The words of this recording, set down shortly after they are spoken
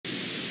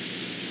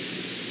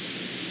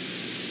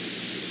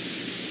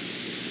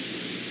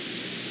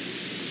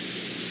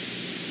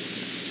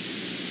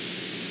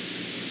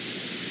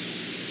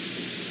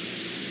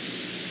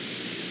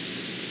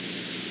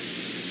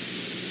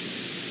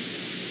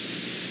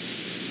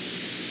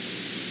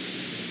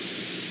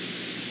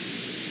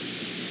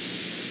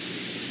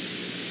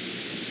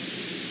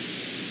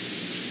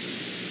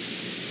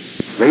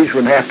These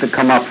would have to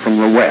come up from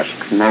the west,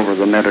 from over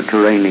the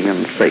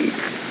Mediterranean Sea.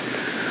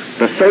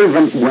 The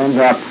servant went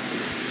up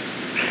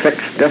 6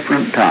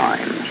 different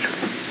times,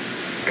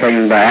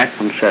 came back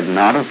and said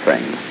not a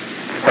thing.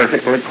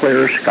 Perfectly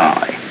clear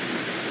sky.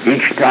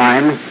 Each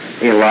time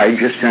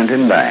Elijah sent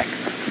him back,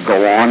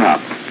 go on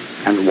up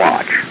and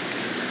watch.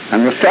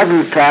 And the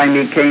 7th time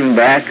he came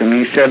back and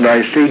he said,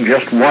 I see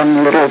just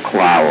one little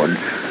cloud,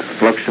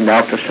 looks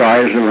about the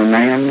size of a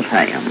man's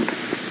hand.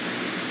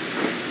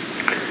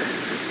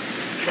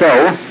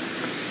 So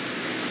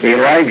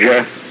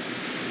Elijah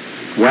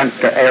went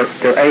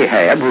to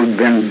Ahab, who'd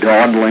been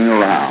dawdling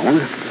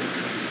around.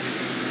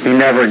 He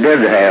never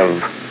did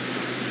have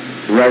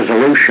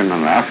resolution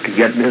enough to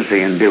get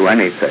busy and do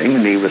anything,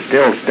 and he was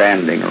still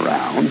standing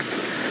around.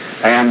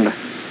 And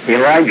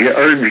Elijah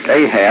urged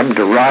Ahab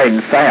to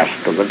ride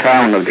fast to the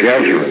town of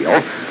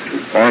Jezreel,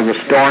 or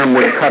the storm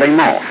would cut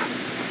him off.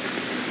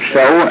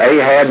 So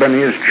Ahab and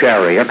his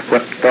chariot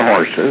whipped the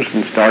horses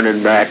and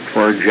started back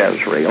for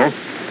Jezreel,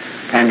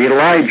 and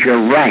Elijah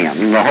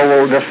ran the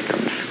whole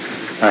distance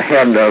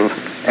ahead of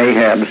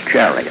Ahab's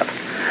chariot.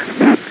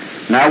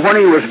 Now, when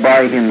he was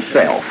by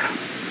himself,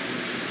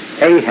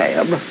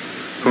 Ahab,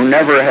 who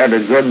never had a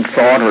good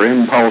thought or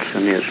impulse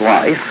in his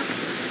life,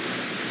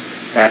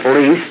 at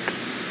least,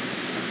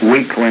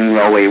 weakling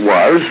though he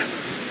was,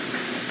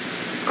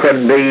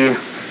 could be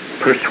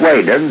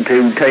persuaded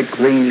to take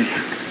these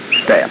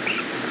steps.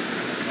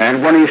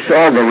 And when he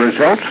saw the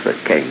results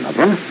that came of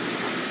them,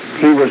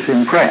 he was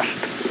impressed.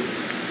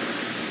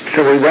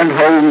 So he went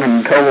home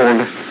and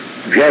told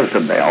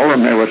Jezebel,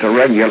 and there was a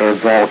regular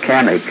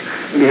volcanic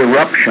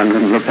eruption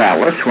in the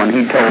palace when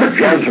he told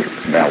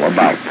Jezebel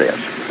about this,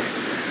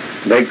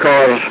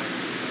 because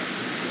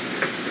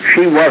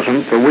she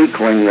wasn't the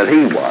weakling that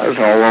he was,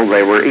 although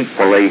they were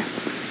equally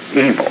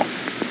evil.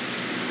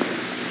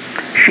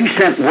 She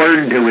sent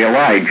word to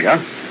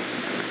Elijah.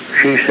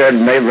 She said,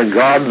 may the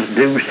gods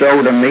do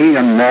so to me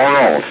and more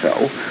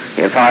also,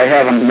 if I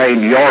haven't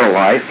made your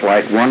life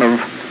like one of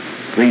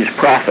these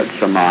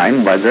prophets of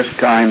mine by this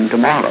time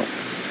tomorrow.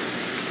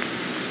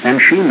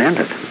 And she meant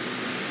it.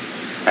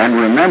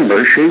 And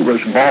remember, she was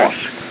boss.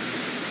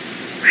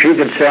 She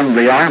could send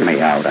the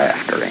army out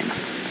after him.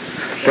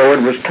 So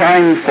it was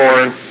time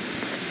for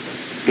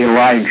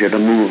Elijah to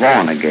move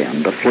on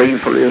again, to flee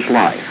for his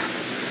life.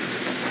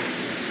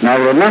 Now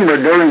remember,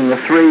 during the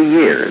 3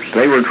 years,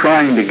 they were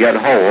trying to get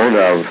hold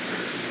of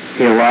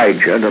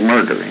Elijah to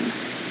murder him,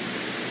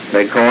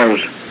 because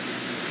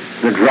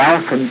the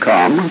drought had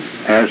come,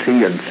 as he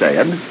had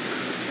said.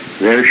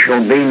 There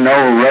shall be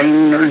no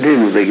rain nor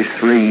dew these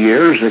 3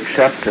 years,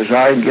 except as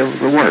I give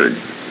the word.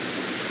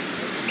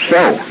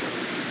 So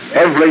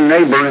every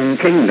neighboring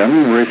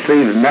kingdom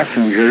received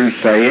messengers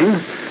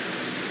saying,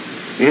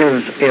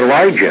 is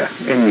Elijah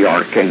in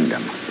your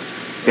kingdom?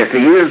 If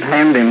he is,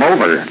 hand him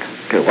over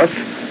to us,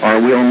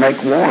 or we'll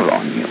make war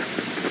on you.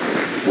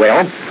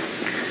 Well,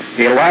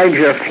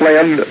 Elijah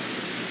fled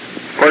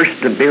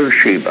first to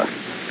Beersheba,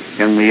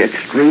 in the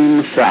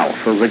extreme south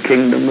of the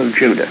kingdom of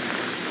Judah.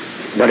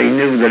 But he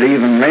knew that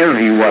even there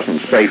he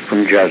wasn't safe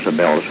from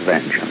Jezebel's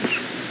vengeance.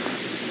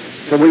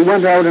 So we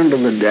went out into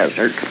the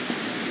desert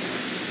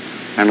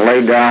and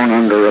lay down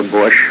under a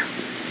bush,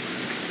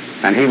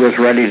 and he was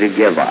ready to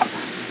give up.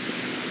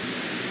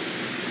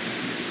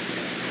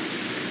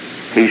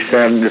 He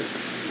said,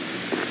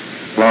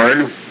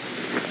 Lord,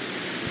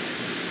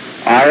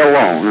 I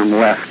alone am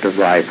left of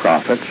thy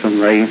prophets, and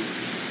they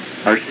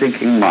are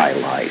seeking my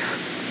life.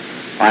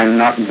 I'm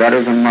not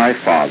better than my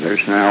fathers.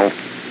 Now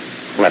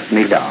let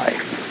me die.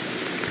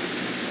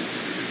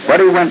 But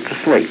he went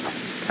to sleep,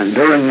 and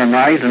during the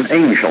night an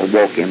angel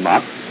woke him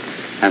up,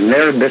 and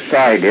there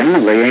beside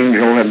him the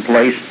angel had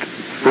placed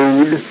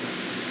food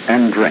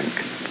and drink.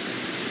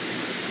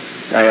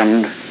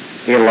 And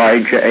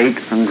Elijah ate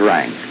and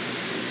drank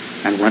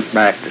and went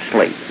back to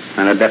sleep.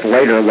 And a bit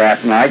later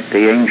that night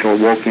the angel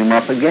woke him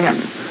up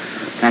again,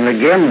 and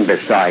again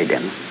beside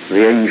him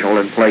the angel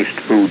had placed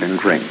food and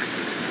drink,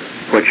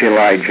 which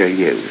Elijah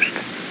used.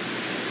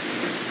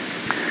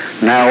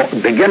 Now,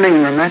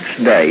 beginning the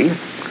next day,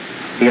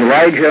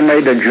 Elijah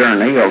made a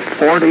journey of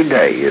 40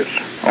 days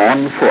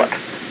on foot,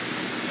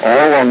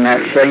 all on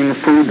that same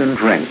food and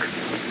drink,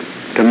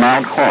 to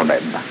Mount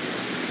Horeb.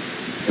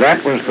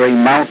 That was the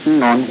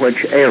mountain on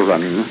which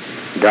Aaron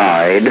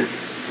died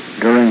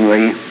during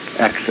the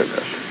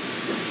Exodus.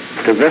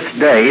 To this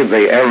day,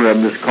 the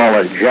Arabs call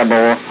it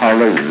Jebel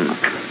Harun,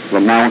 the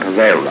Mount of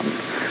Aaron.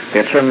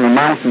 It's in the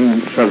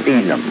mountains of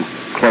Edom,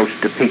 close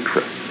to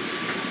Petra.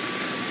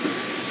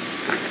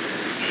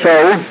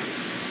 So,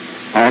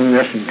 on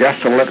this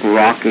desolate,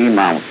 rocky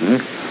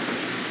mountain,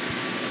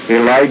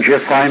 Elijah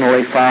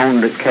finally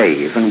found a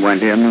cave and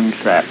went in and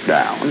sat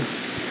down.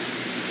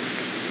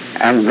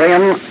 And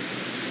then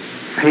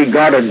he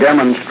got a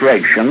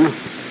demonstration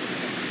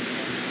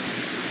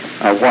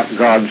of what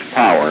God's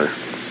power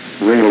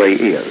really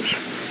is.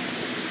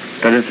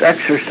 That it's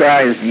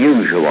exercised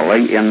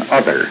usually in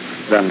other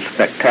than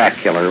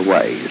spectacular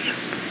ways.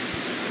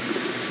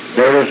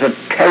 There was a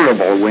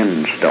terrible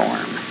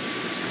windstorm,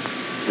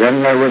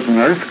 Then there was an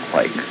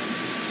earthquake,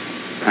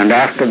 and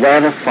after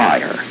that a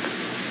fire.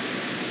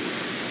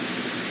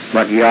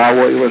 But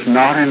Yahweh was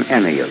not in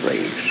any of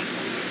these.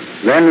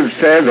 Then it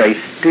says a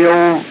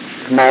still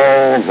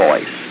small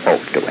voice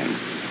spoke to him.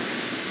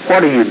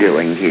 What are you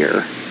doing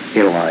here,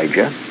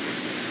 Elijah?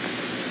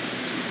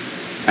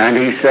 And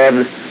he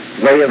said,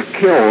 they have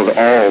killed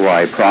all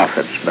thy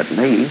prophets but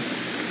me,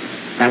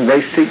 and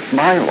they seek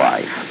my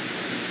life.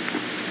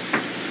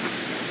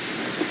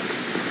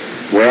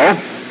 Well,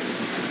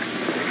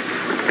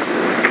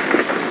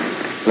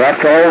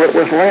 that's all that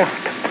was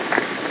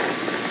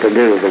left, to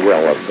do the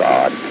will of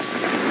God.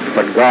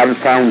 But God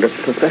found it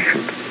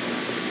sufficient.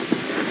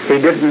 He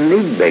didn't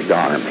need big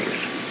armies.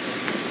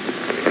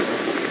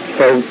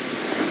 So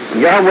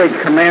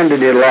Yahweh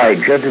commanded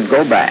Elijah to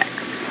go back,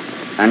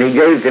 and he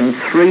gave him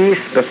 3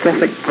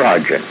 specific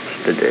projects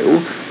to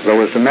do,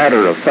 though as a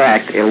matter of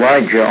fact,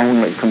 Elijah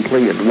only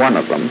completed one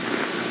of them,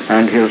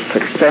 and his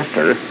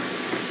successor,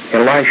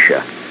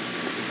 Elisha,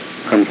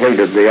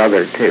 completed the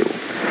other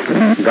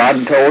 2.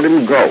 God told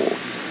him, go,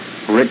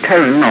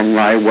 return on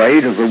thy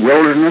way to the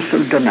wilderness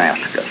of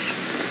Damascus,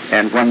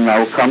 and when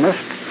thou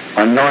comest,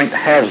 anoint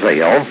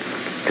Hazael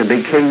to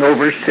be king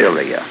over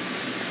Syria,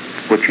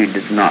 which he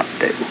did not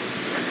do.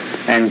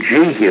 And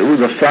Jehu,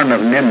 the son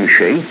of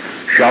Nimshi,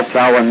 shalt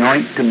thou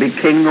anoint to be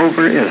king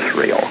over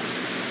Israel,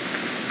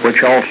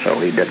 which also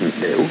he didn't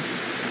do.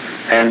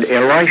 And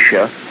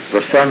Elisha,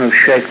 the son of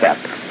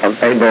Shaphat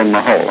of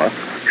Abel-Maholah,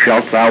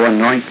 shalt thou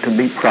anoint to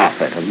be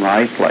prophet in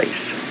thy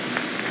place.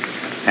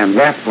 And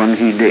that one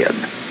he did.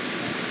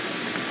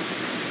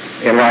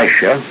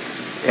 Elisha,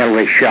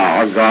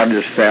 God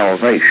is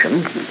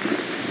salvation,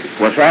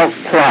 was out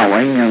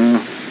plowing in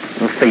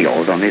the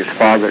field on his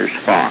father's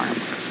farm.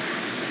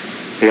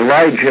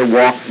 Elijah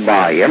walked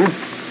by him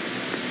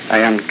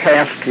and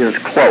cast his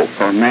cloak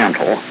or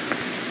mantle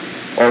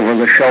over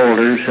the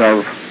shoulders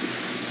of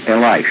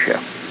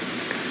Elisha.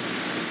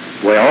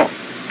 Well,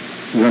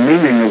 the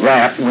meaning of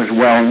that was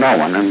well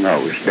known in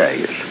those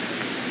days.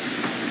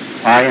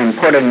 I am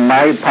putting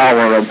my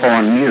power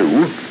upon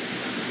you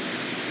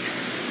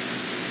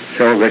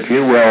so that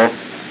you will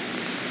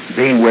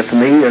be with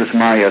me as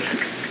my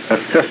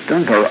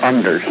assistant or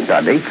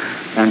understudy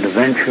and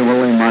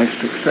eventually my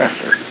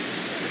successor.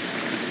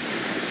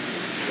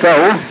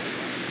 So,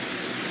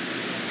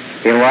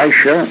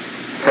 Elisha,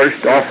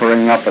 first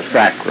offering up a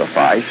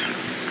sacrifice,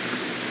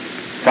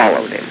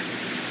 followed him.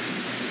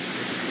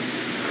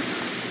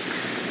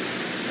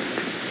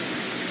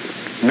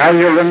 Now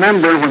you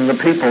remember when the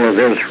people of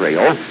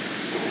Israel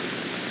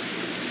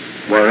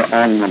were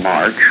on the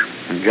march,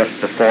 and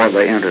just before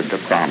they entered the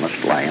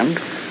promised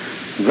land,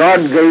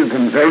 God gave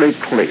them very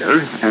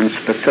clear and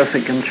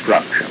specific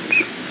instructions.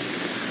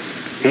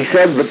 He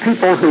said, the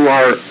people who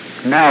are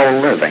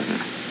now living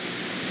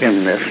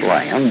in this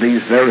land,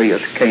 these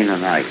various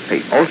Canaanite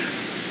peoples,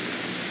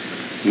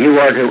 you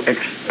are to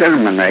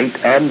exterminate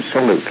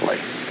absolutely.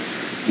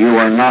 You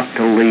are not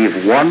to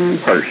leave one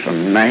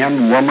person,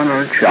 man, woman,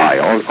 or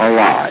child,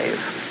 alive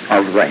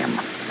of them.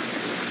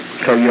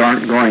 So you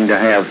aren't going to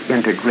have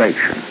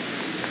integration.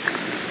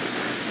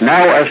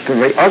 Now, as to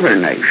the other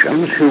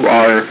nations who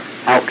are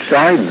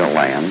outside the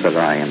land that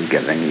I am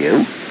giving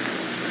you,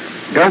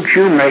 don't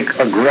you make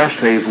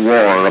aggressive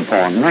war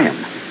upon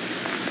them.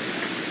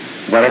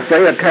 But if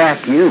they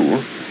attack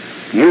you,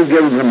 you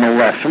give them a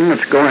lesson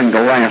that's going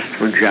to last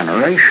for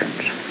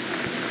generations.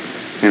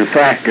 In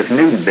fact, if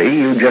need be,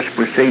 you just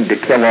proceed to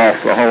kill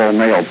off the whole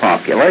male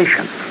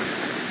population,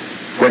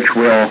 which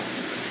will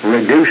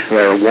reduce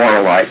their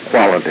warlike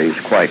qualities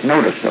quite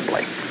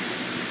noticeably.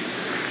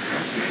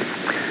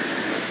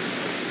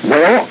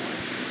 Well,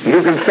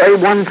 you can say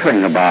one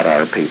thing about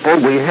our people.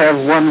 We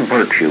have one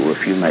virtue,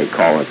 if you may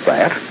call it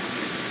that,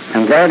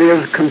 and that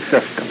is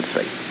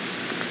consistency.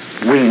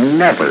 We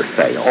never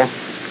fail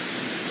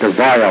to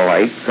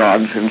violate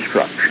God's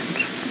instructions.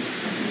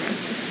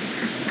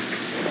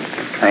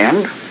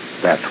 And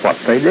that's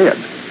what they did.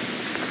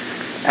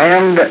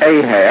 And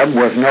Ahab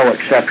was no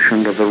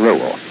exception to the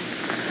rule.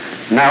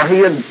 Now he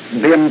had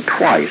been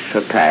twice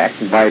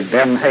attacked by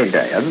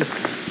Ben-Hadad,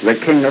 the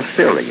king of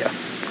Syria.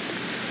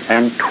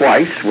 And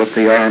twice with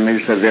the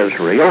armies of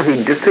Israel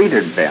he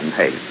defeated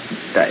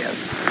Ben-Hadad.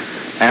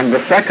 And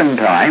the second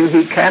time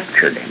he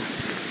captured him.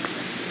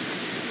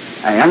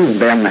 And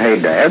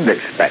Ben-Hadad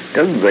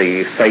expected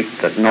the fate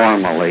that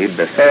normally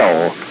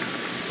befell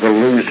the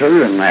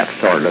loser in that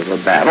sort of a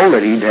battle,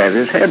 that he'd have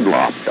his head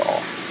lopped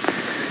off.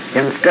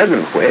 Instead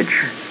of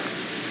which,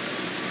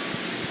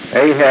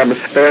 Ahab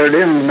spared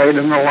him and made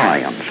an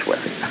alliance with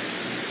him.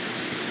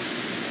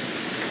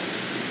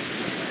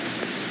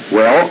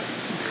 Well,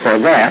 for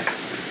that,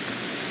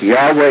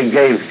 Yahweh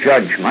gave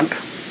judgment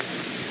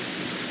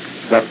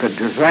that the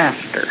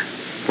disaster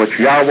which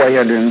Yahweh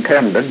had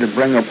intended to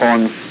bring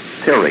upon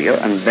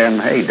Syria and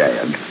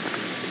Ben-Hadad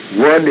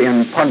would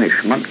in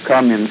punishment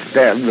come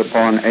instead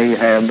upon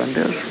Ahab and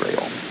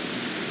Israel.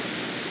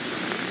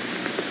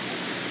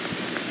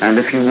 And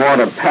if you want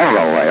a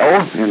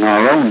parallel in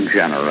our own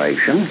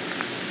generation,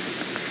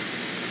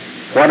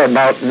 What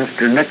about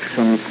Mr.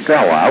 Nixon's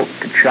sellout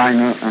to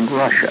China and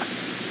Russia?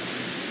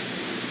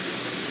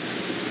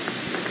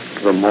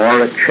 The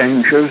more it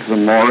changes, the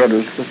more it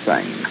is the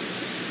same.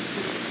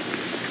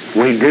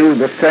 We do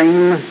the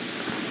same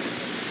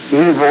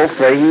evil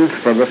things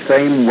for the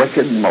same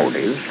wicked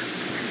motives,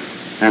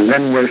 and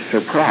then we're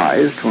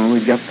surprised when we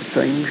get the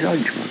same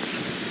judgments.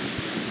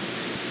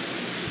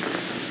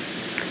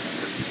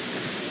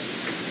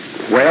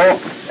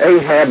 Well,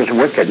 Ahab's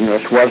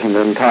wickedness wasn't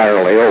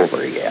entirely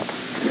over yet.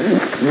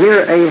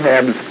 Near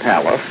Ahab's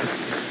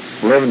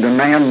palace lived a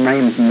man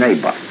named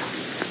Naboth,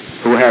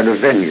 who had a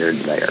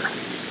vineyard there.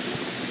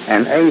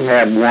 And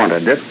Ahab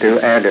wanted to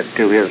add it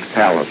to his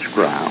palace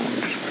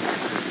grounds.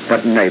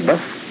 But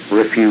Naboth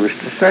refused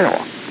to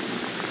sell.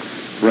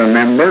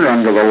 Remember,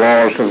 under the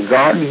laws of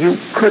God, you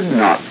could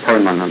not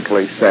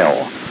permanently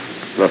sell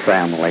the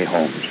family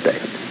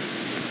homestead.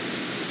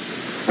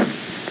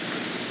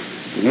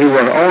 You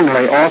were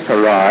only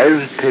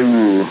authorized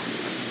to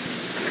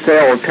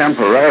sell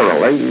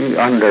temporarily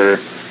under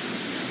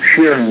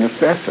sheer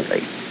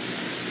necessity.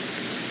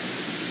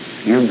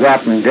 You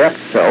got in debt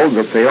so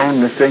that the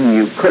only thing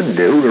you could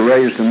do to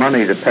raise the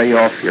money to pay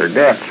off your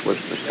debts was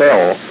to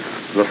sell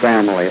the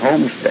family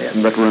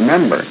homestead. But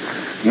remember,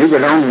 you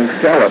could only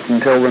sell it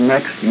until the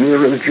next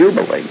year of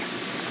Jubilee,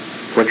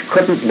 which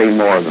couldn't be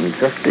more than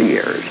 50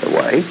 years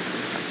away,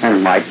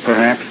 and might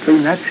perhaps be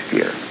next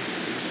year.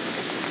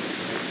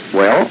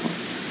 Well,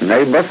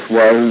 Naboth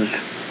was,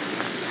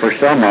 for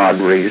some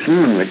odd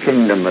reason, in the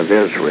kingdom of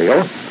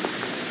Israel,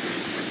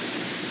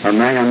 a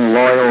man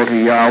loyal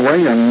to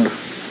Yahweh and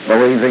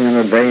believing and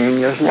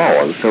obeying his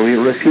laws, so he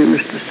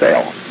refused to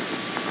sell.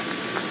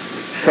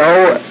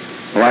 So,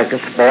 like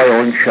a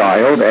spoiled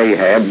child,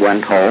 Ahab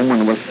went home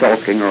and was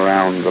sulking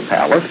around the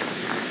palace,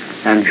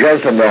 and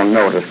Jezebel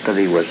noticed that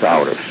he was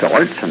out of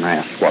sorts and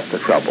asked what the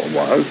trouble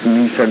was,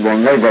 and he said, well,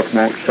 Naboth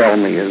won't sell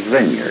me his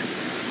vineyard.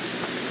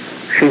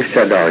 She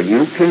said, are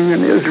you king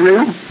in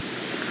Israel?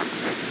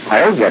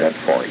 I'll get it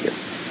for you.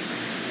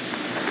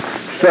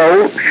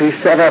 So she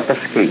set up a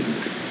scheme.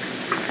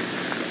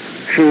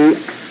 She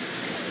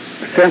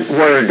sent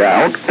word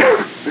out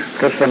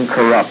to some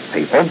corrupt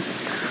people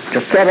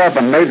to set up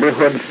a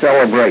neighborhood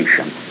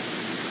celebration,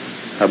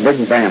 a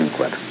big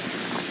banquet,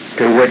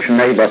 to which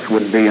Naboth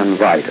would be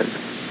invited.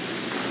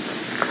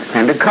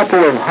 And a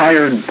couple of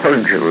hired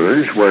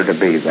perjurers were to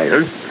be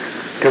there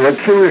to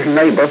accuse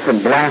Naboth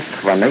of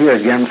blasphemy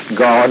against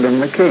God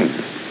and the king.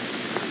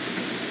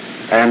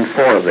 And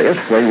for this,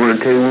 they were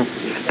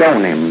to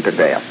stone him to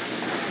death,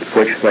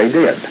 which they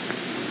did.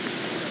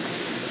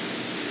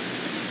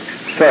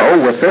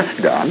 So, with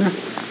this done,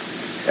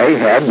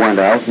 Ahab went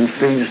out and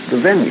seized the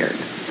vineyard.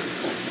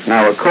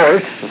 Now, of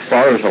course, as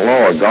far as the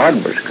law of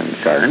God was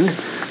concerned,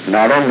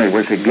 not only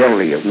was he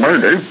guilty of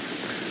murder,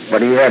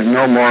 but he had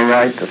no more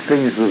right to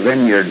seize the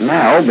vineyard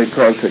now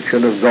because it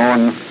should have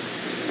gone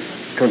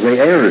to the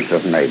heirs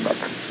of Naboth.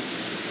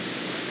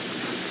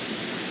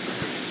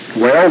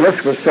 Well,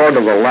 this was sort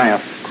of the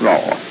last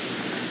straw,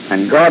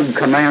 and God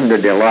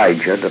commanded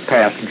Elijah to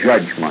pass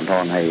judgment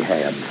on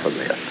Ahab for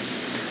this.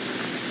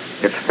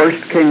 It's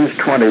 1 Kings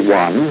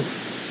 21,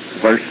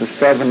 verses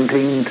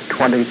 17 to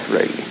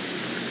 23.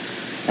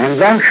 And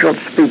thou shalt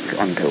speak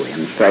unto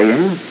him,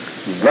 saying,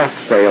 Thus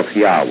saith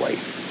Yahweh,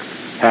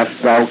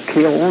 Hast thou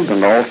killed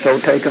and also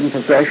taken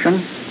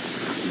possession?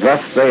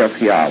 Thus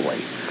saith Yahweh,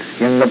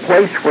 In the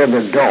place where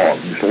the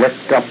dogs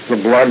licked up the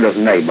blood of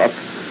Naboth,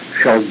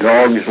 shall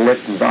dogs lick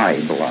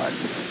thy blood,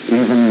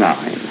 even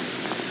thine.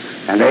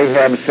 And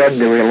Ahab said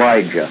to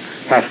Elijah,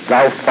 Hast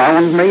thou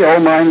found me, O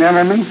mine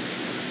enemy?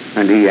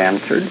 And he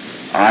answered,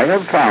 I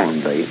have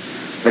found thee,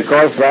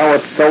 because thou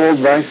hast sold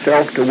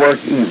thyself to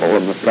work evil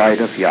in the sight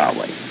of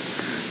Yahweh.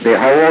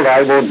 Behold,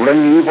 I will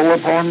bring evil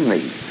upon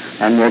thee,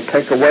 and will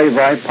take away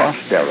thy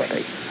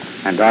posterity.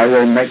 And I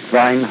will make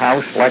thine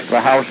house like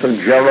the house of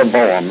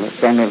Jeroboam, the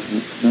son of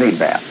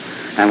Nebat,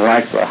 and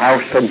like the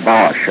house of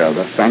Baasha,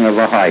 the son of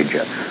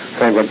Ahijah,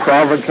 for the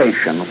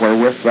provocation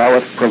wherewith thou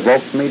hast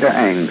provoked me to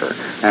anger,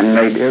 and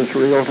made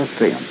Israel to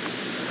sin.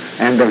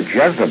 And of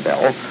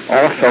Jezebel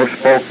also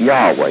spoke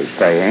Yahweh,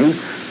 saying,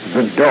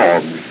 The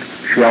dogs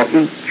shall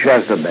eat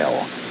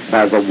Jezebel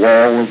by the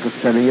wall of the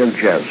city of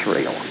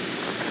Jezreel.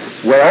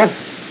 Well,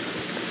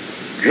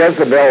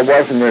 Jezebel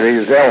wasn't at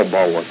his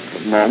elbow at the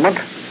moment,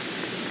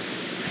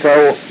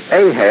 so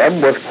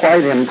Ahab was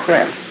quite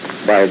impressed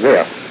by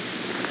this.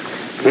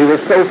 He was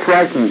so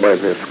frightened by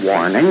this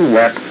warning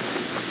that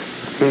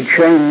he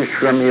changed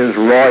from his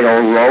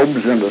royal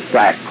robes into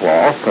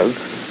sackcloth as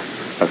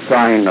a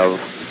sign of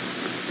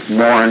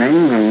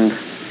mourning and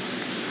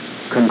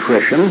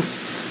contrition,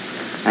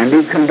 and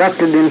he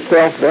conducted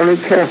himself very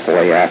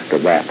carefully after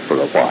that for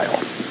a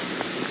while.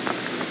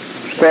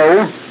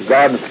 So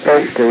God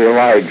spoke to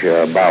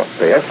Elijah about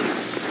this,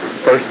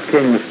 1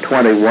 Kings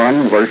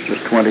 21, verses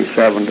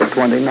 27 to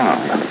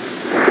 29.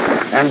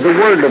 And the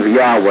word of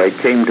Yahweh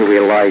came to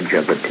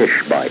Elijah the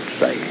Tishbite,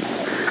 saying,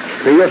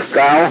 Seest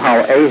thou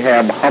how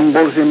Ahab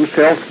humbles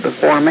himself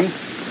before me?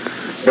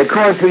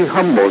 Because he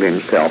humbled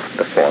himself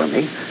before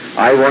me,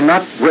 I will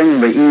not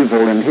bring the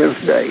evil in his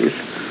days,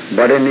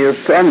 but in his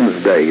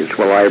son's days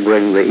will I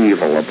bring the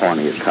evil upon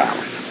his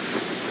house.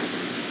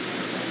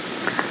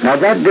 Now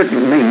that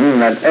didn't mean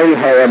that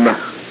Ahab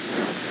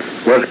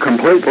was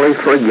completely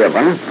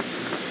forgiven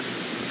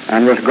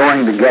and was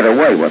going to get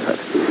away with it.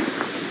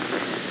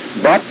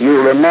 But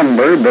you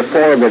remember,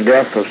 before the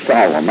death of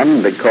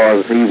Solomon,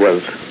 because he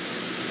was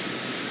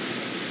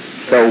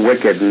so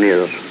wicked in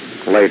his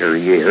later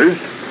years,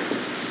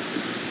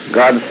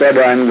 God said,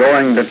 I'm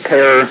going to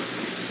tear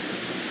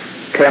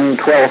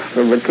 10/12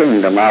 of the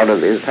kingdom out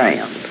of his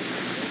hand.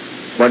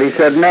 But he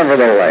said,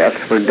 nevertheless,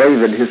 for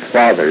David his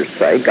father's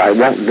sake, I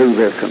won't do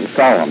this in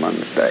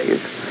Solomon's days.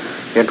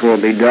 It will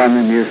be done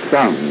in his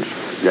son's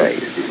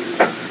days.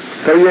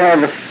 So you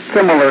have a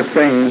similar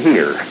thing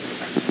here.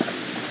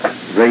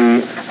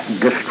 The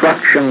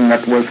destruction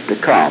that was to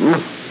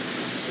come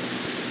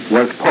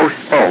was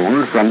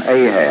postponed from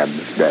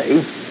Ahab's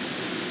day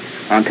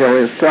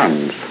until his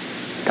son's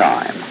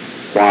time.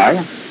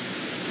 Why?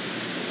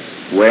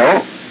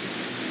 Well,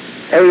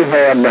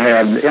 Ahab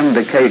had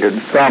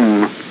indicated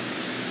some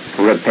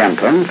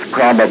repentance,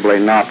 probably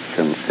not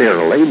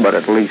sincerely, but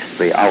at least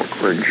the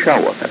outward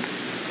show of it.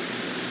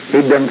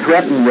 He'd been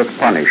threatened with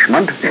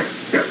punishment.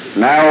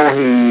 Now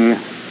he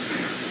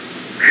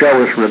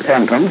shows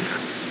repentance,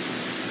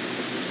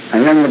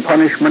 and then the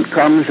punishment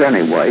comes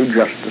anyway,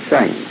 just the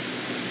same.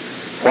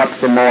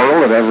 What's the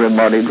moral that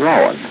everybody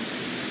draws?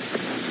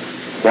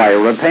 Why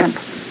repent?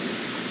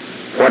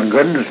 What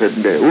good does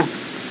it do?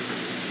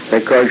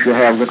 Because you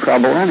have the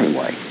trouble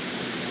anyway.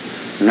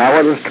 Now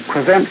it was to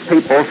prevent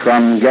people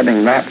from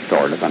getting that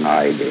sort of an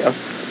idea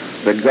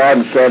that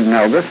God said,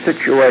 now this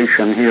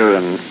situation here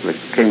in the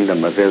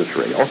kingdom of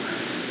Israel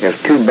is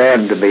too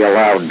bad to be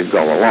allowed to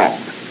go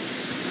along.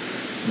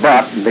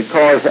 But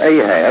because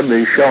Ahab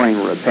is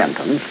showing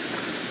repentance,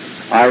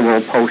 I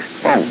will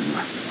postpone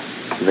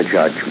the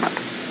judgment.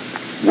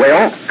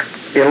 Well,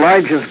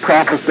 Elijah's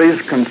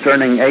prophecies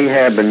concerning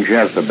Ahab and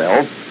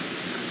Jezebel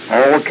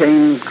all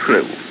came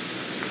true.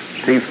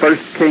 See 1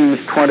 Kings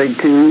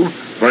 22,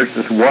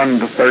 verses 1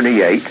 to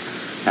 38,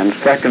 and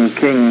 2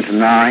 Kings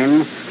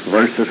 9,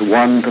 verses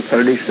 1 to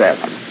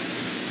 37.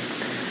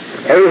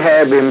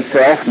 Ahab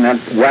himself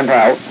went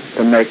out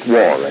to make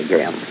war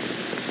again.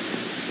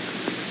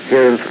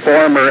 His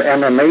former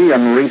enemy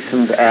and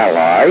recent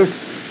ally,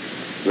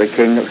 the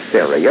king of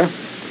Syria,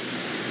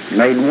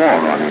 made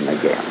war on him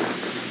again.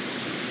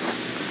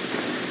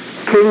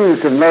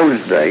 Kings in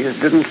those days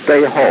didn't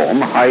stay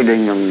home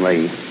hiding in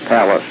the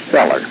palace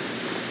cellar.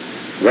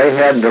 They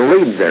had to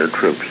lead their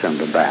troops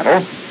into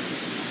battle,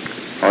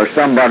 or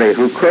somebody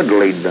who could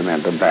lead them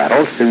into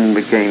battle soon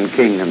became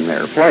king in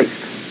their place.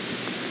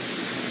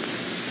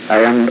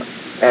 And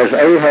as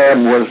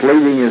Ahab was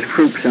leading his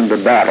troops into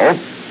battle,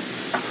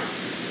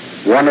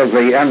 one of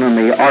the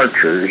enemy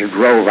archers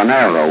drove an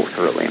arrow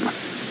through him.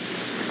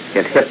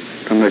 It hit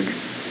in the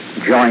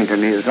joint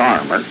in his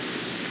armor.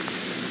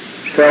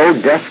 So,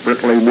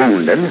 desperately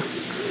wounded,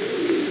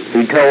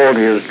 he told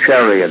his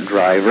chariot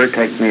driver,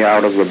 take me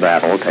out of the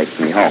battle, take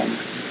me home.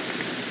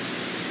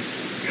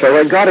 So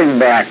they got him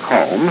back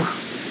home.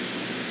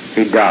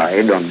 He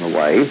died on the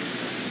way,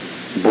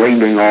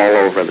 bleeding all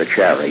over the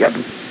chariot.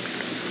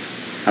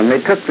 And they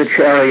took the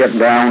chariot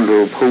down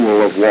to a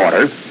pool of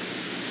water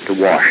to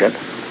wash it,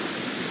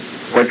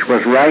 which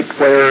was right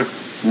where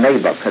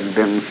Naboth had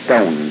been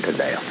stoned to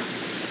death.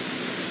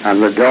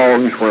 And the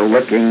dogs were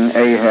licking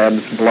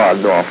Ahab's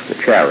blood off the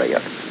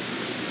chariot,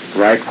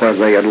 right where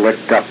they had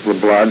licked up the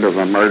blood of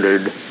the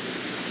murdered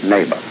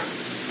Naboth.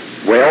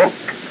 Well,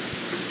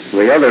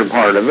 the other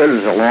part of it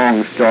is a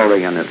long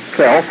story in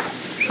itself,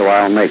 so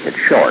I'll make it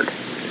short.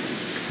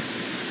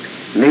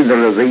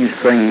 Neither of these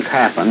things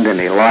happened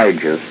in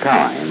Elijah's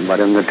time, but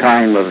in the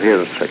time of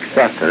his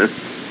successor,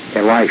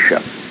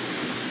 Elisha.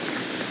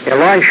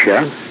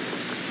 Elisha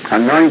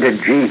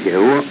anointed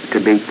Jehu to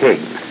be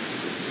king.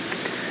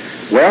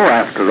 Well,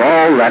 after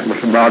all, that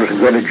was about as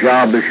good a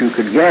job as you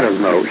could get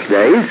in those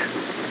days,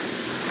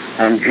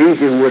 and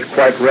Jehu was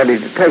quite ready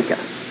to take it.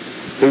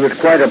 He was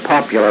quite a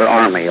popular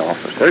army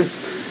officer,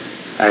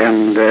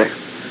 and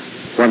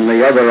when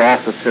the other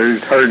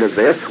officers heard of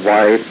this,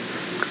 why,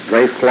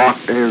 they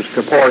flocked to his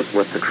support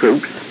with the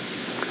troops.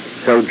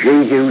 So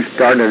Jehu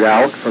started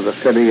out for the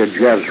city of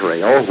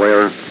Jezreel,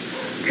 where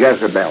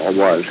Jezebel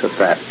was at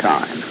that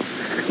time.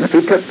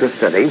 He took the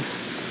city,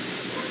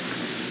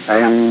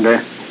 and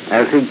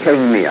as he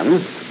came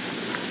in,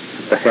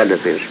 at the head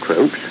of his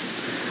troops,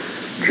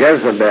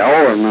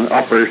 Jezebel in the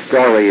upper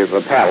story of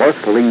the palace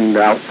leaned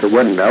out the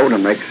window to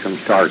make some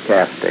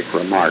sarcastic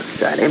remarks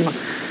at him.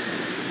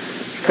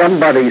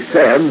 Somebody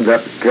said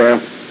that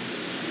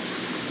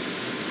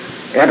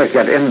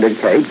etiquette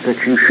indicates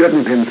that you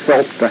shouldn't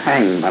insult the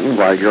hangman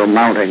while you're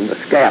mounting the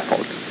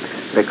scaffold,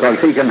 because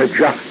he can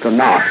adjust the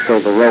knot so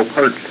the rope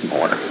hurts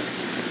more.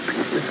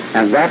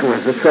 And that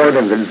was the sort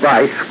of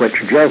advice which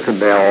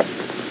Jezebel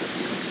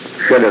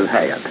should have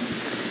had.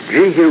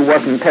 Jehu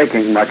wasn't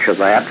taking much of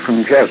that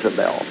from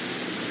Jezebel.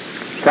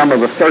 Some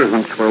of the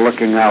servants were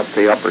looking out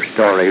the upper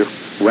story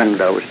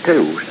windows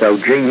too. So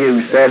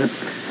Jehu said,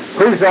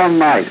 "Who's on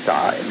my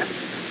side?"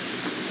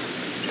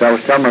 So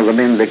some of them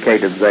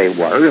indicated they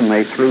were, and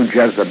they threw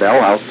Jezebel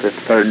out this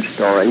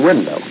third-story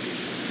window,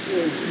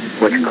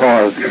 which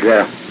caused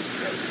the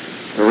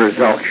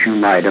results you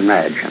might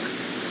imagine.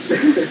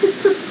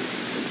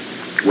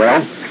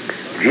 Well,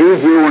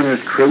 Jehu and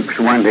his troops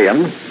went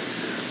in,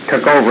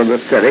 took over the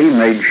city,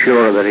 made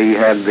sure that he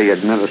had the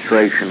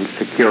administration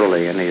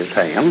securely in his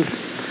hands.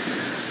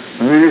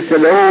 And then he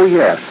said, "Oh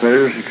yes,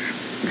 there's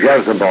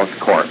Jezebel's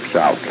corpse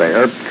out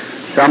there.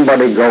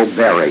 Somebody go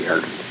bury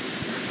her."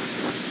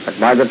 But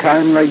by the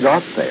time they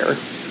got there,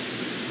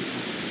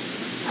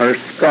 her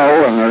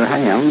skull and her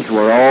hands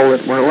were all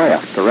that were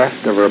left. The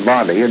rest of her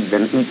body had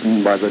been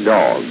eaten by the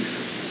dogs.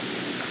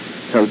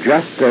 So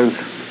just as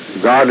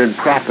God had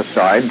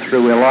prophesied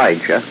through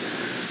Elijah,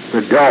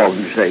 the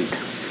dogs ate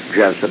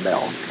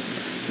Jezebel.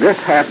 This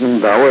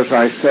happened, though, as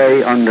I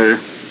say, under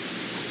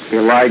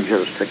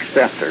Elijah's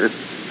successor,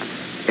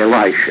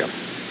 Elisha.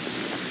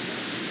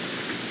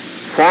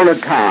 For a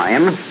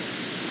time,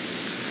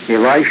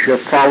 Elisha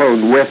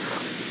followed with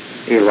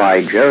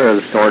Elijah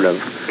as sort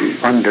of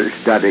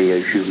understudy,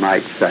 as you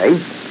might say.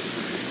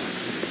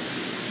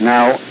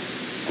 Now,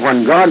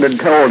 when God had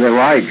told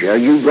Elijah,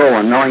 "You go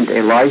anoint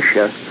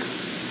Elisha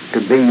to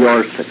be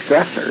your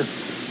successor,"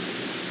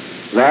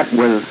 that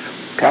was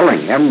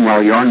telling him,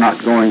 well, you're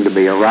not going to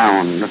be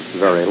around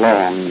very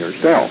long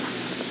yourself.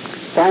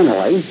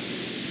 Finally,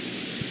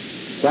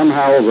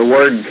 somehow the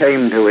word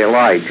came to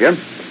Elijah,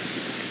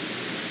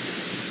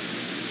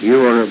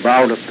 "You are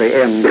about at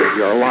the end of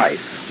your life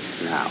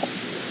now."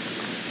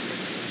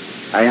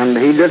 And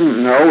he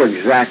didn't know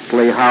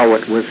exactly how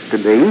it was to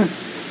be,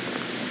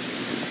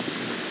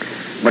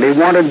 but he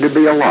wanted to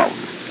be alone.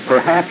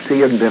 Perhaps he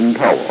had been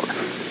told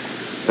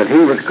that he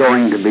was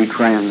going to be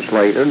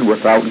translated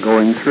without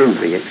going through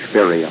the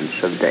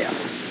experience of death.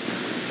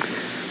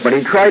 But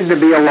he tried to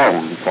be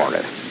alone for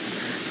it.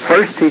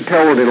 First he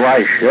told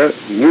Elisha,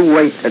 "You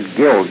wait at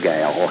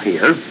Gilgal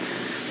here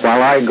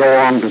while I go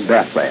on to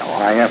Bethel.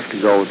 I have to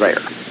go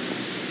there."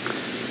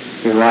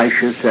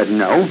 Elisha said,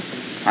 "No,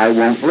 I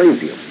won't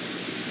leave you."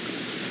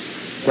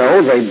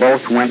 So they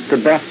both went to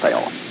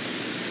Bethel.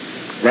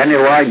 Then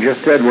Elijah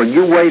said, "Well,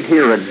 you wait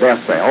here at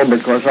Bethel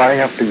because I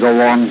have to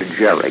go on to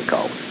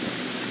Jericho."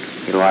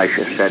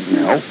 Elisha said,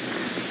 "No,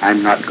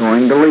 I'm not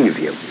going to leave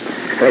you."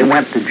 They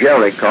went to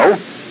Jericho,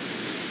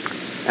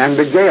 and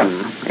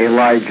again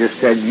Elijah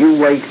said, "You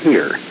wait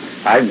here.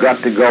 I've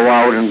got to go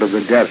out into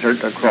the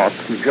desert across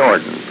the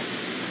Jordan."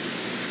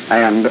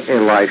 And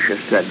Elisha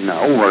said, "No,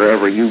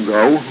 wherever you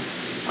go,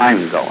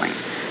 I'm going."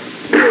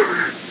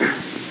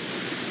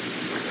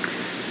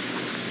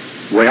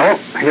 Well,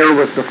 here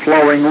was the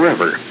flowing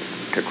river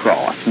to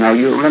cross. Now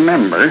you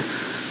remember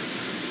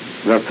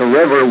that the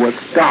river was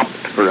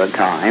stopped for a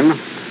time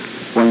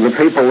when the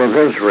people of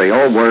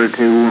Israel were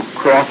to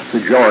cross the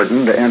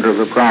Jordan to enter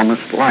the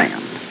promised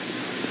land.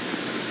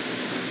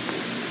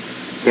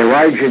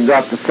 Elijah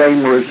got the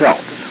same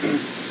results.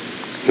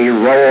 He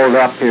rolled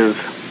up his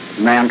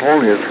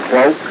mantle, his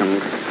cloak,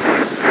 and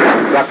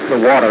struck the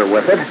water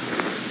with it,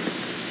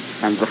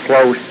 and the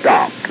flow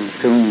stopped, and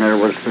soon there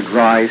was the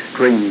dry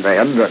stream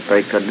bed that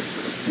they could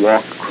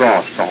walk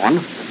across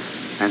on,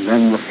 and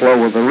then the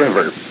flow of the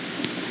river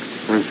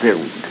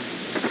resumed.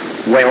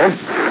 Well,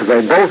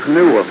 they both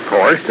knew, of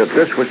course, that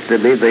this was to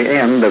be the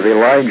end of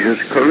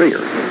Elijah's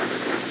career.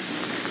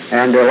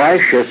 And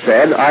Elisha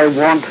said, "I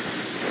want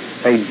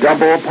a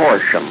double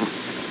portion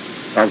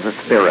of the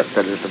Spirit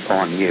that is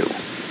upon you."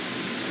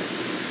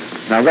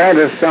 Now that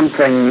is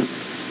something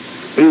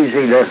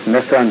easy to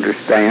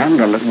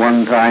misunderstand, and at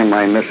one time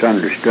I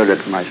misunderstood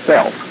it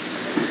myself.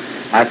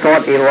 I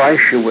thought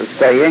Elisha was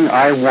saying,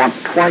 "I want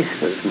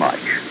twice as much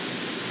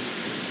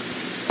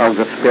of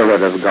the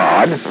Spirit of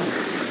God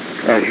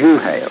as you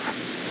have."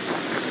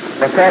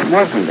 But that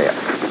wasn't it.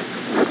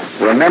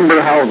 Remember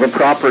how the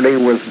property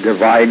was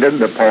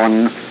divided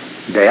upon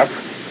death?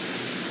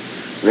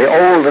 The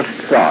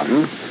oldest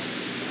son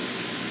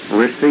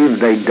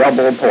received a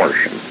double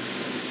portion.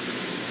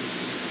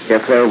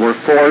 If there were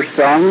 4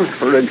 sons,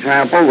 for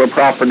example, the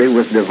property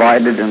was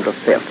divided into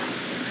fifths.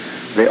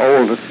 The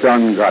oldest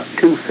son got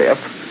 2/5,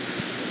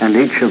 and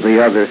each of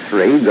the other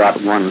 3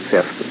 got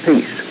 1/5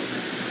 apiece.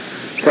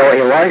 So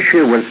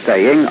Elisha was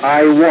saying,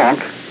 "I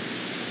want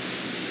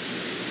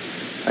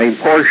a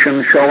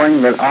portion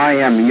showing that I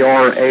am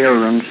your heir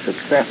and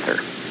successor."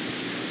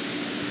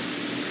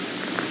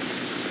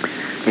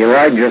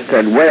 Elijah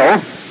said,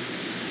 "Well,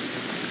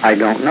 I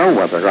don't know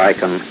whether I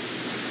can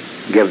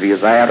give you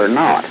that or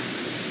not."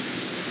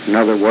 In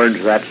other words,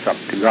 that's up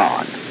to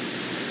God.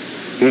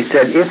 He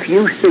said, "If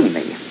you see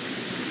me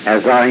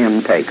as I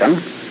am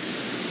taken,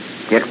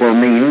 it will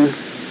mean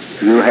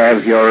you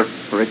have your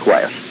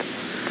request.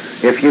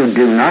 If you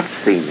do not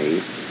see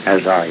me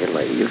as I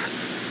leave,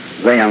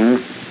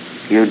 then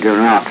you do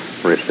not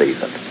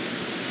receive it."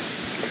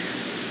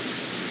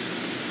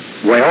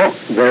 Well,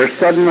 there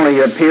suddenly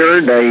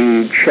appeared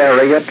a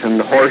chariot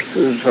and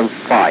horses of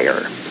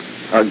fire.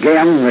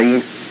 Again,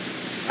 the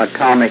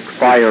atomic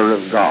fire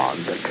of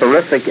God, the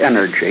terrific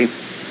energy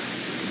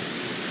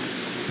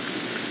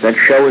that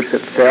shows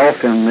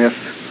itself in this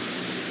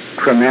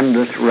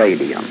tremendous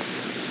radiance.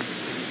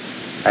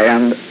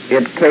 And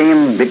it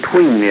came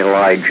between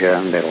Elijah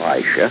and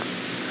Elisha,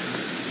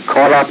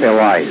 caught up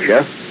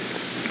Elijah,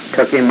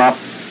 took him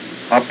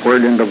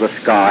upward into the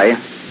sky,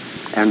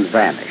 and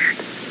vanished.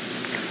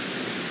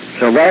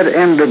 So that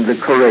ended the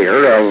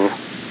career of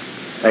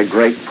a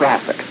great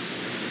prophet.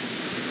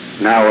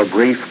 Now a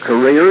brief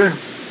career,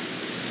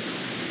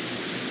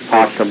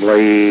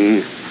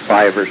 possibly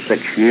 5 or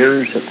 6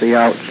 years at the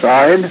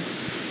outside.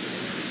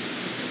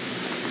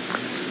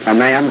 A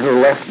man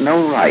who left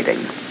no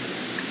writing,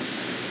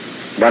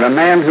 but a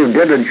man who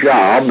did a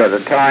job at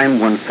a time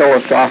when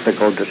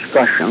philosophical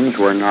discussions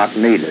were not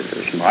needed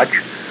as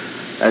much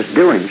as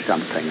doing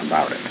something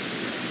about it.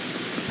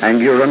 And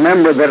you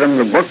remember that in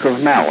the book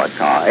of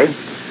Malachi,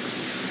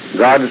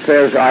 God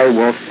says, I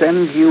will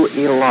send you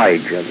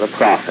Elijah the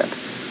prophet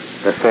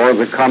before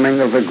the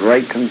coming of the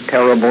great and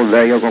terrible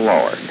day of the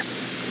Lord.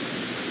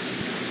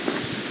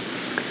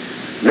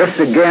 This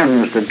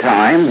again is the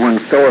time when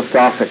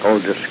philosophical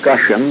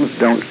discussions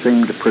don't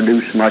seem to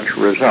produce much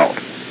result.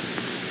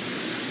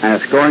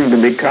 And it's going to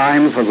be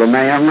time for the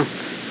man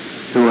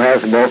who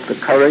has both the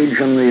courage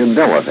and the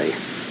ability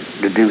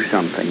to do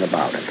something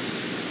about it.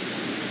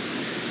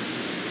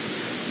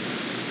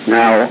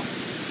 Now,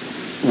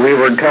 we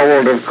were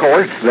told, of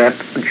course, that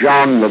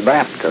John the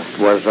Baptist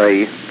was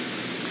a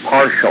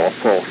partial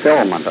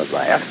fulfillment of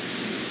that.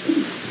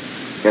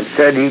 It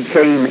said he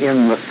came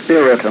in the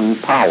spirit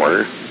and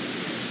power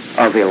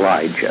of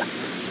Elijah.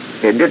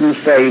 It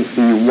didn't say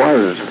he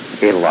was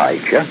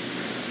Elijah.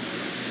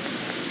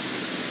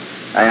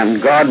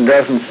 And God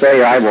doesn't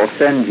say, I will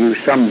send you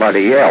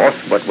somebody else,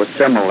 but with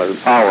similar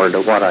power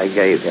to what I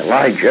gave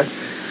Elijah.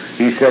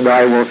 He said,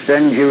 I will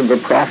send you the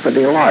prophet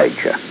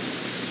Elijah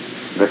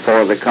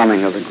before the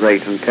coming of the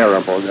great and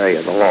terrible day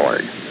of the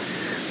Lord.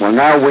 Well,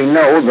 now we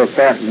know that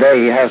that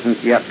day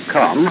hasn't yet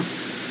come,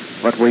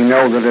 but we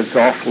know that it's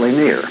awfully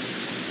near.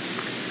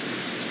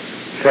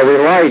 So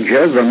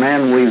Elijah, the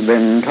man we've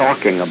been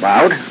talking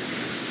about,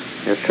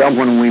 is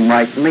someone we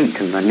might meet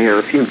in the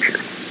near future.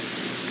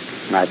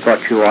 And I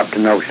thought you ought to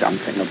know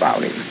something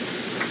about him.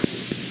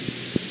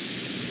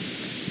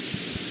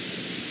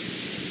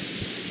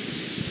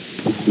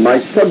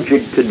 My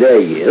subject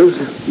today is,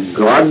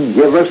 God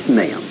give us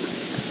men.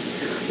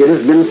 It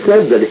has been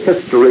said that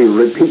history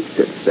repeats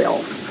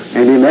itself,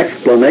 and in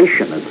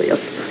explanation of this,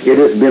 it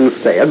has been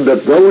said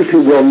that those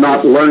who will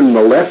not learn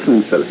the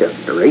lessons of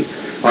history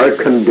are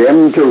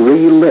condemned to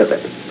relive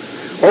it.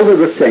 Over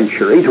the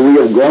centuries, we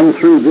have gone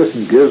through this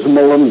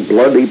dismal and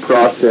bloody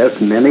process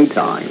many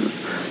times,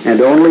 and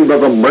only by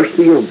the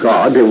mercy of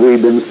God have we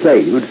been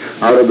saved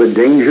out of the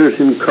dangers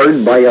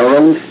incurred by our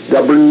own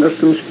stubbornness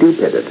and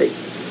stupidity.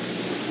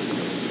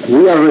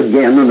 We are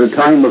again in a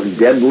time of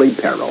deadly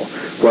peril,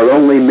 where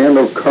only men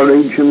of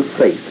courage and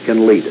faith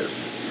can lead us.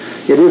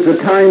 It is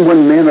a time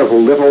when men of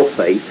little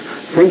faith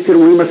think that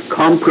we must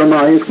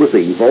compromise with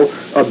evil,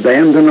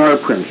 abandon our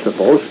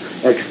principles,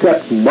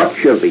 accept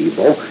much of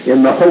evil,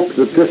 in the hope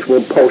that this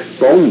will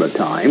postpone the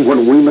time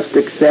when we must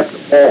accept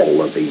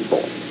all of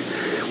evil.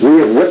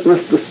 We have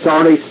witnessed the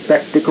sorry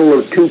spectacle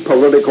of two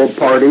political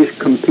parties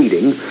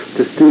competing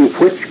to see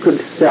which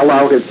could sell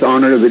out its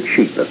honor the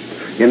cheapest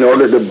in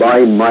order to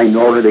buy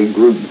minority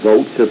group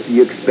votes at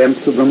the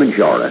expense of the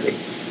majority.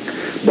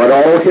 But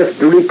all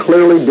history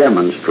clearly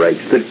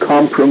demonstrates that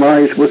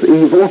compromise with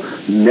evil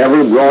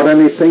never brought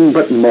anything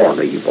but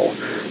more evil.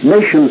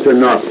 Nations are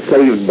not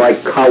saved by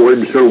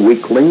cowards or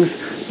weaklings,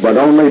 but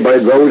only by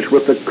those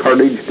with the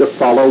courage to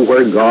follow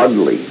where God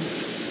leads.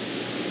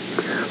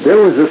 There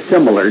was a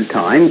similar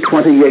time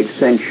 28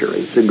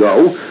 centuries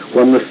ago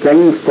when the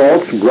same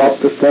faults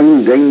brought the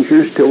same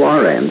dangers to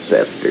our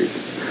ancestors.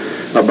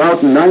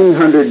 About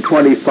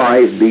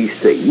 925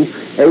 B.C.,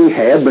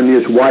 Ahab and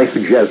his wife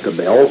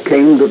Jezebel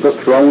came to the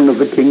throne of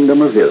the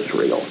kingdom of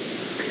Israel.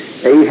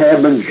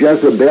 Ahab and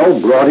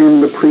Jezebel brought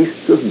in the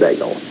priests of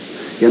Baal.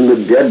 In the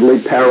deadly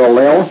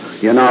parallel,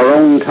 in our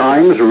own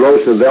times,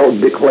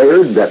 Roosevelt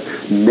declared that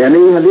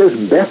many of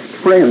his best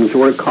friends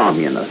were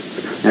communists,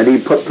 and he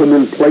put them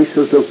in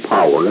places of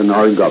power in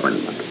our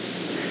government.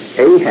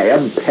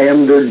 Ahab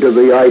pandered to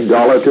the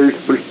idolaters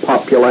for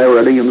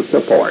popularity and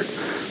support.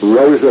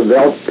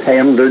 Roosevelt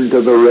pandered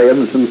to the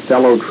Reds and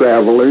fellow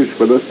travelers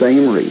for the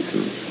same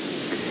reasons.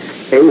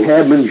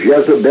 Ahab and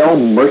Jezebel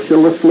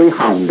mercilessly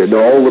hounded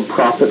all the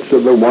prophets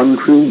of the one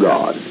true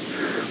God.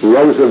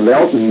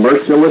 Roosevelt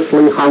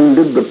mercilessly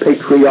hounded the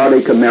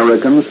patriotic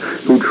Americans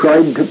who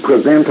tried to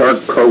prevent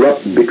our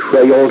corrupt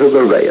betrayal to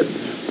the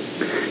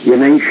Reds.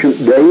 In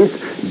ancient days,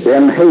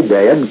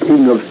 Ben-Hadad,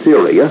 king of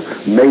Syria,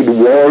 made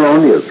war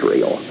on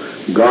Israel.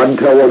 God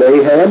told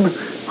Ahab,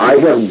 I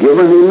have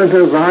given him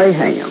into thy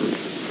hands.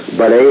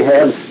 But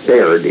Ahab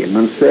spared him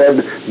and said,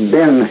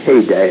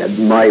 Ben-Hadad,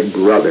 my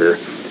brother,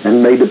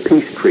 and made a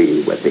peace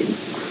treaty with him.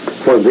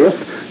 For this,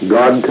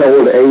 God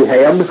told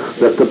Ahab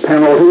that the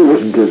penalty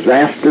was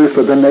disaster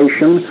for the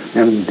nation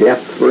and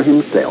death for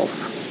himself.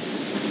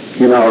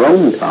 In our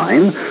own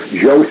time,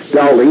 Joe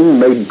Stalin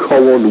made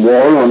Cold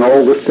War on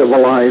all the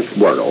civilized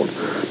world.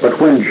 But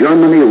when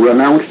Germany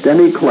renounced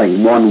any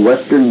claim on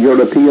Western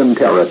European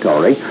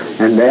territory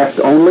and asked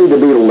only to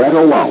be let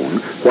alone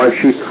while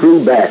she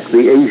threw back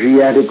the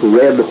Asiatic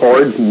red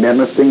hordes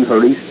menacing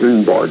her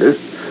eastern borders,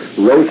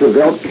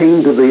 Roosevelt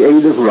came to the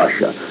aid of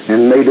Russia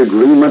and made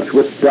agreements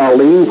with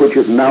Stalin, which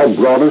has now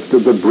brought us to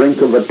the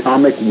brink of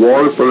atomic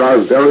war for our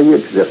very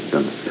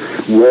existence.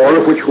 War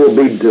which will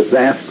be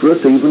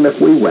disastrous even if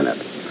we win it.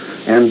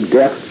 And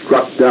death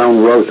struck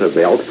down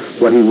Roosevelt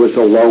when he was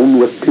alone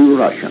with 2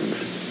 Russians.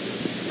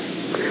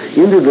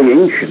 Into the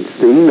ancient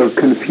scene of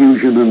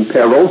confusion and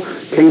peril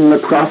came the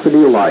prophet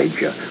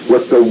Elijah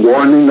with the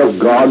warning of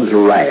God's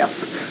wrath,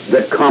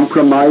 that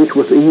compromise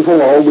with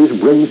evil always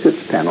brings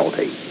its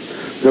penalty.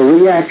 The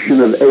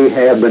reaction of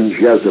Ahab and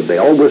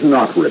Jezebel was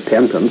not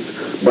repentance,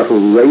 but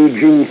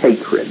raging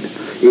hatred.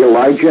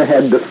 Elijah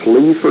had to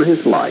flee for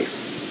his life.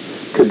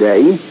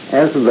 Today,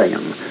 as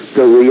then,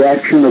 the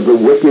reaction of the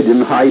wicked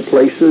in high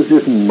places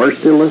is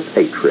merciless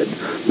hatred,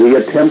 the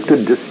attempt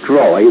to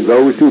destroy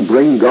those who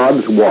bring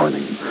God's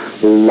warning,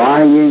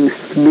 lying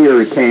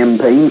smear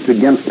campaigns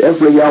against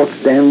every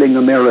outstanding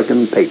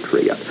American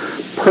patriot,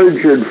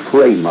 perjured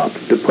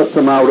frame-ups to put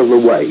them out of the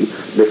way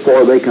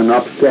before they can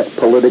upset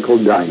political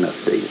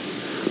dynasties.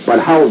 But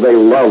how they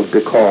love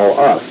to call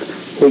us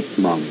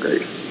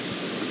hate-mongers.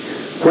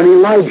 When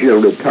Elijah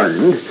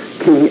returned,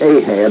 King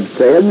Ahab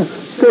said,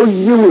 "So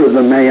you are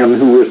the man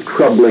who is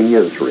troubling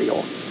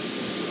Israel."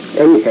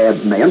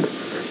 Ahab meant,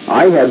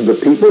 I had the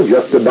people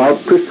just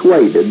about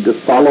persuaded to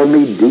follow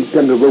me deep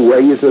into the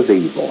ways of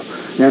evil,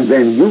 and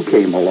then you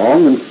came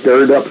along and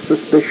stirred up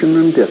suspicion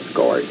and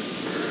discord.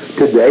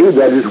 Today,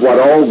 that is what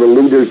all the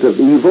leaders of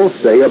evil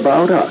say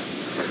about us,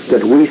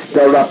 that we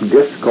stir up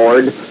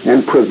discord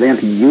and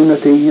prevent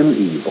unity in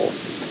evil.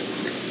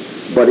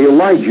 But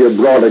Elijah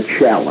brought a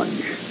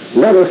challenge.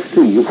 Let us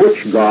see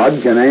which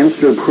God can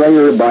answer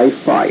prayer by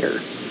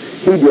fire.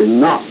 He did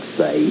not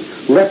say,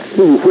 let's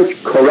see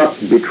which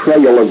corrupt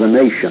betrayal of the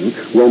nation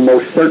will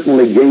most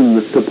certainly gain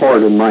the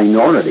support of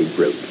minority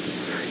groups.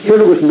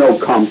 Here was no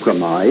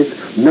compromise,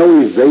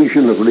 no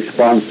evasion of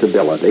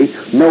responsibility,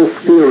 no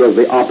fear of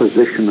the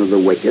opposition of the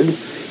wicked.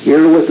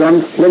 Here was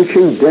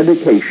unflinching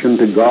dedication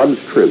to God's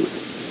truth.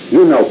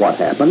 You know what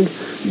happened.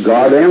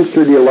 God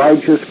answered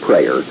Elijah's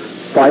prayer.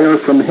 Fire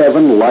from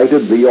heaven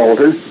lighted the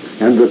altar,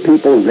 and the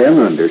people then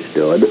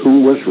understood who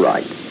was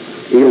right.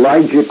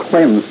 Elijah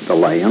cleansed the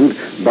land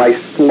by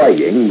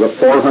slaying the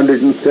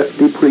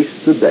 450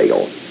 priests of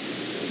Baal.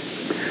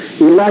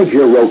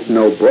 Elijah wrote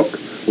no book,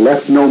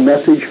 left no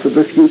message for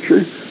the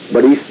future,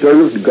 but he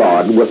served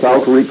God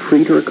without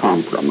retreat or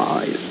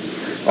compromise.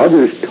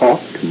 Others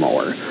talked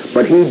more,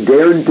 but he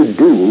dared to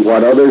do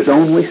what others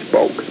only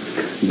spoke.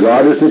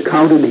 God has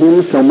accounted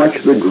him so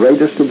much the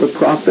greatest of the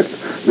prophets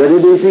that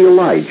it is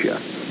Elijah,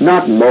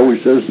 not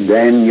Moses,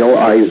 Daniel,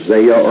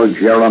 Isaiah, or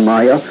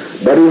Jeremiah,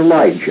 but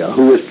Elijah,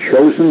 who is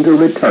chosen to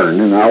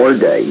return in our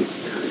day.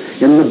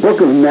 In the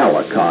book of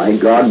Malachi,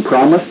 God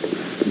promised,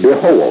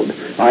 "Behold,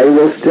 I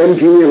will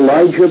send you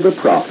Elijah the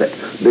prophet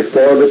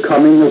before the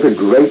coming of the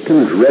great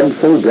and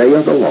dreadful day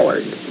of the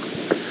Lord."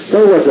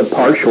 There was a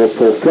partial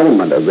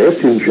fulfillment of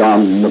this in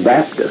John the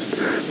Baptist,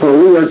 for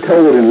we are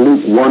told in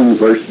Luke 1,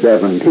 verse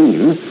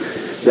 17,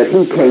 that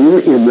he came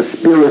in the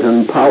spirit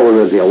and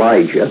power of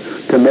Elijah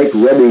to make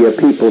ready a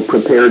people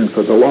prepared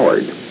for the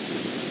Lord.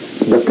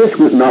 But this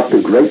was not the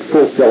great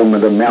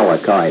fulfillment of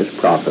Malachi's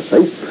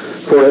prophecy,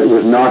 for it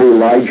was not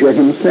Elijah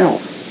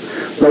himself.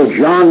 Though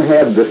John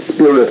had the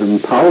spirit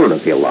and power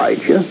of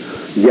Elijah,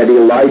 yet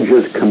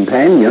Elijah's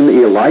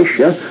companion,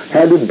 Elisha,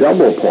 had a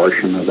double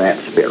portion of that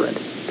spirit.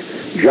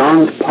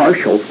 John's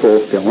partial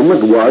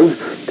fulfillment was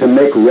to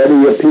make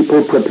ready a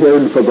people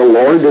prepared for the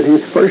Lord at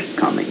his first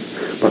coming,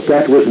 but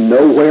that was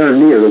nowhere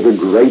near the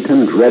great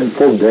and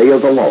dreadful day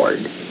of the Lord.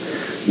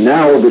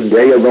 Now the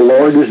day of the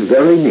Lord is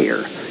very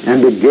near,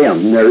 and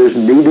again there is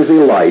need of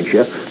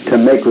Elijah to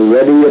make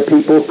ready a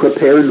people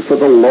prepared for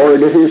the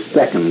Lord at his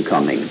second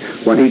coming,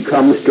 when he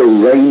comes to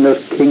reign as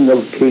King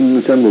of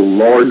kings and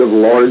Lord of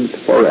lords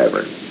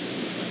forever.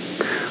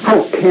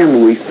 How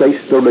can we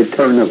face the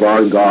return of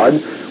our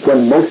God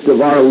when most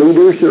of our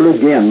leaders are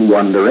again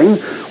wondering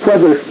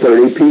whether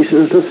 30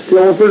 pieces of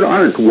silver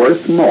aren't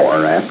worth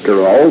more,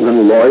 after all,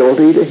 than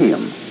loyalty to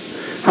him?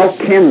 How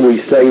can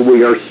we say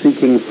we are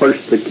seeking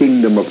first the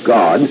kingdom of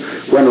God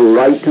when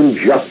right and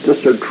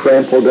justice are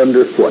trampled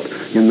underfoot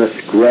in the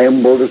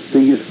scramble to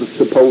seize the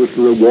supposed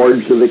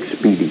rewards of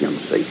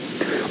expediency?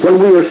 When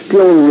we are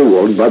still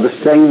ruled by the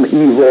same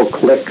evil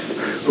cliques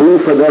who,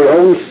 for their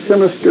own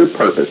sinister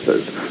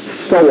purposes,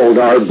 sold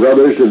our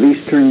brothers of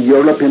Eastern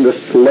Europe into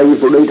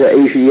slavery to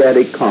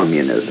Asiatic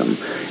communism,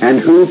 and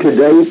who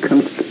today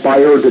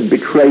conspire to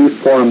betray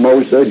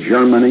Formosa,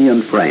 Germany,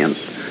 and France,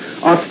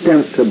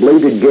 ostensibly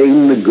to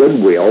gain the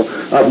goodwill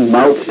of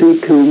Mao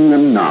Zedong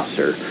and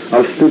Nasser,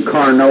 of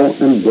Sukarno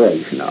and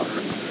Brezhnev.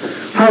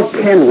 How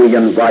can we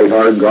invite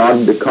our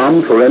God to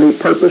come for any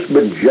purpose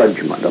but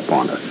judgment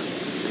upon us?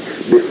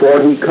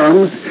 Before he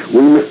comes,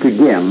 we must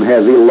again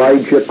have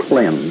Elijah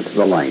cleanse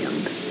the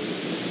land.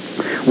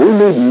 We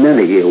need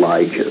many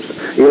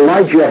Elijahs.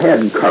 Elijah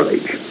had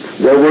courage.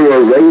 There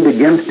were arrayed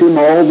against him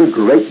all the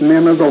great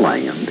men of the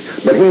land,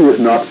 but he was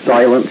not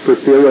silent for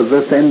fear of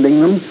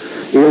offending them.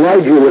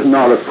 Elijah was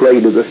not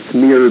afraid of the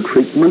smear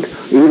treatment,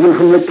 even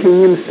from the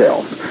king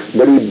himself,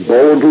 but he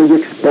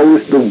boldly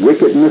exposed the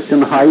wickedness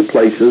in high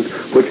places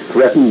which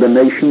threatened the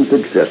nation's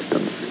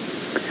existence.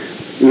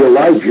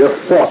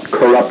 Elijah fought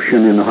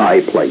corruption in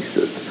high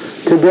places.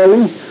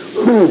 Today,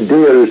 who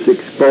dares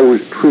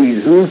expose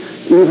treason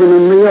even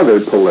in the other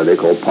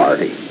political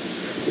party?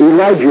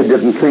 Elijah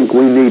didn't think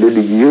we needed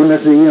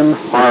unity and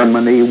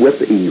harmony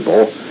with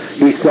evil.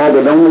 He saw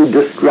that only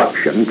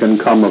destruction can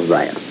come of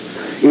that.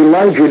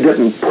 Elijah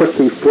didn't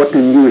pussyfoot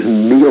and use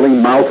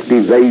mealy-mouthed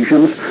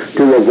evasions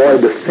to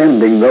avoid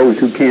offending those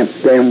who can't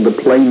stand the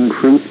plain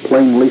truth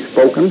plainly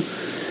spoken.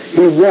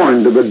 He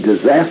warned of the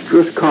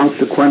disastrous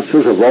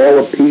consequences of all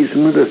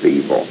appeasement of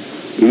evil,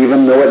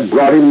 even though it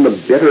brought him the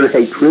bitter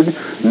hatred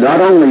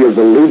not only of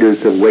the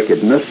leaders of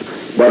wickedness,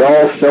 but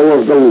also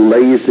of the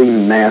lazy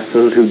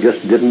masses who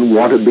just didn't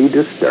want to be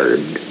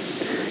disturbed.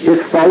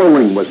 His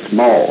following was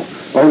small,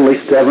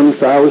 only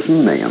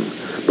 7,000 men,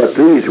 but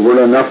these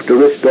were enough to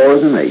restore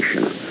the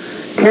nation.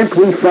 Can't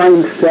we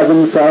find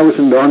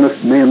 7,000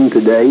 honest men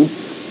today?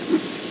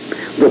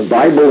 The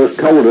Bible has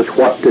told us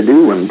what to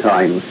do in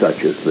times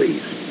such as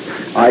these.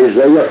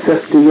 Isaiah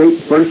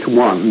 58 verse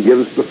 1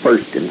 gives the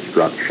first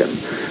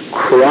instruction.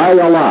 Cry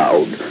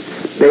aloud,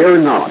 spare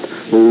not,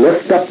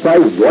 lift up thy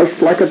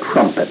voice like a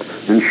trumpet,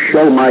 and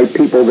show my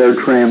people their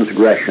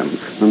transgressions,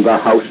 and the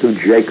house of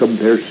Jacob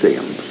their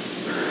sins.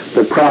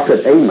 The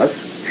prophet Amos,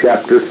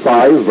 chapter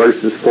 5,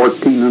 verses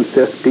 14 and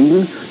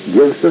 15,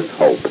 gives us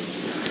hope.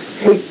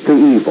 Hate the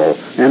evil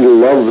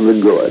and love the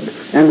good,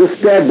 and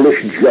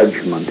establish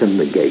judgment in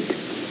the gate.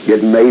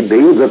 It may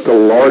be that the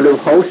Lord of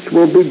hosts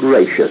will be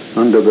gracious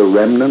unto the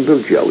remnant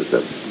of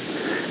Joseph.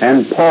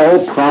 And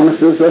Paul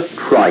promises us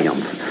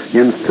triumph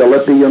in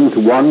Philippians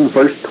 1,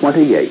 verse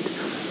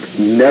 28.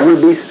 Never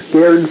be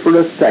scared for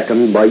a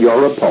second by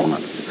your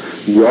opponents.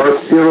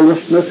 Your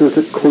fearlessness is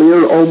a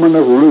clear omen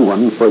of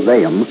ruin for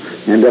them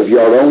and of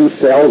your own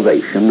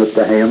salvation at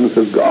the hands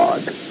of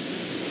God.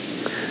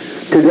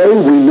 Today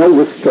we know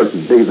with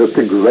certainty that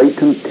the great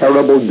and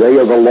terrible day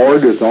of the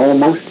Lord is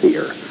almost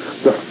here.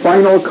 The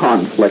final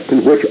conflict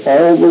in which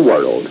all the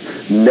world,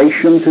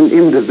 nations and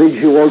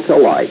individuals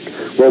alike,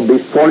 will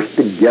be forced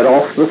to get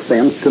off the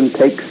fence and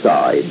take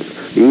sides,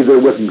 either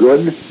with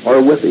good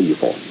or with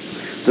evil.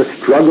 The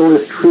struggle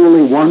is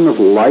truly one of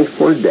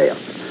life or death.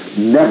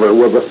 Never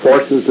were the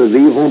forces of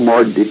evil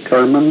more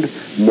determined,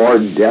 more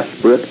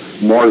desperate,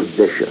 more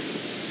vicious.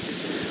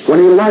 When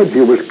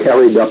Elijah was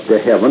carried up to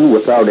heaven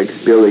without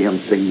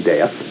experiencing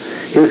death,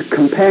 his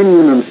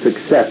companion and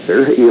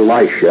successor,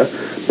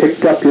 Elisha,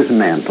 picked up his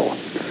mantle.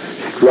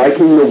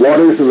 Striking the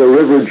waters of the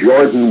river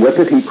Jordan with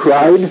it, he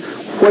cried,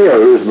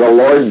 "Where is the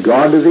Lord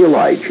God of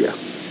Elijah?"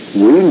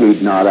 We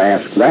need not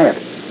ask that.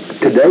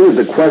 Today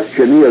the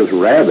question is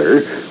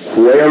rather,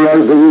 where are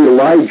the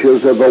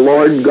Elijahs of the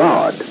Lord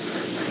God?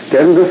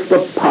 Send us the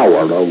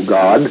power, O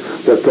God,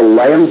 that the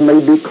land may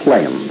be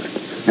cleansed,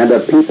 and a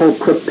people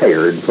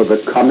prepared for the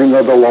coming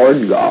of the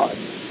Lord God.